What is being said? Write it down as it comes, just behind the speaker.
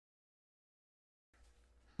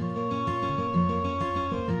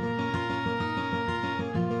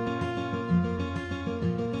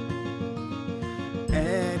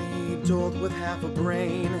adult with half a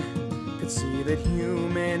brain could see that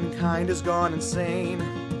humankind has gone insane,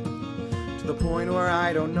 to the point where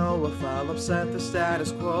I don't know if I'll upset the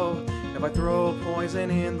status quo if I throw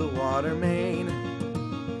poison in the water main.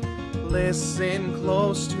 Listen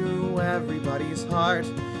close to everybody's heart,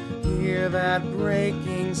 hear that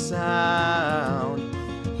breaking sound.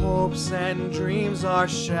 Hopes and dreams are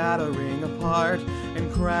shattering apart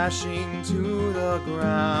and crashing to the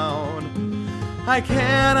ground. I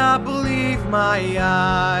cannot believe my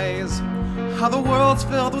eyes, how the world's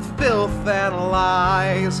filled with filth and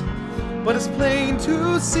lies. But it's plain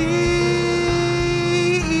to see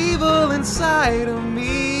evil inside of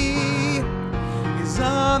me is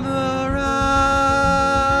on the rise.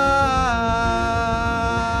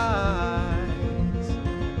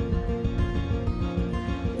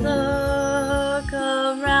 Look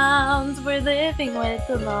around, we're living with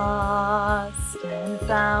the lost and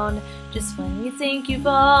found. Just when you think you've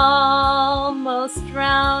almost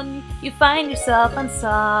drowned, you find yourself on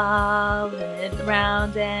solid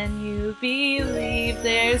ground, and you believe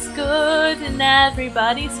there's good in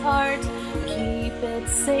everybody's heart. Keep it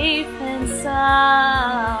safe and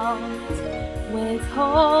sound. With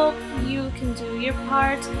hope, you can do your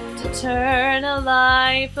part to turn a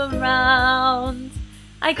life around.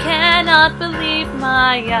 I cannot believe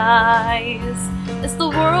my eyes as the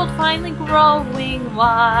world finally growing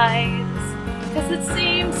wise, 'cause it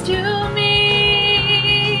seems to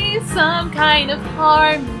me some kind of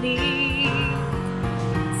harmony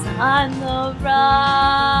is on the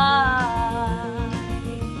rise.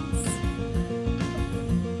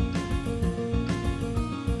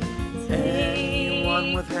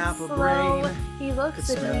 Anyone with half a brain he looks could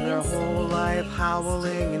spend their whole life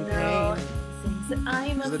howling in pain.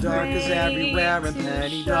 The dark is everywhere and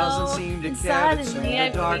Penny doesn't seem to care. But soon the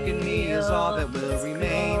dark in me is all that will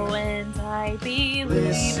remain. And I believe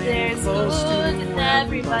Listen there's close good to in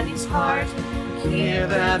everybody's heart. hear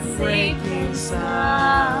that breaking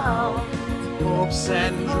sound. Hopes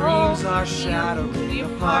and dreams are shattering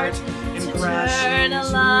apart and crashing to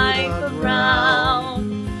the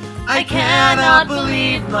ground. I cannot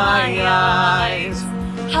believe my eyes,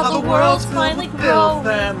 how the world's finally filth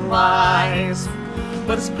and lies.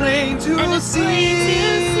 But it's plain to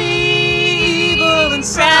see evil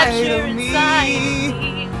inside of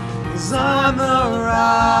me is on the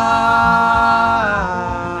rise.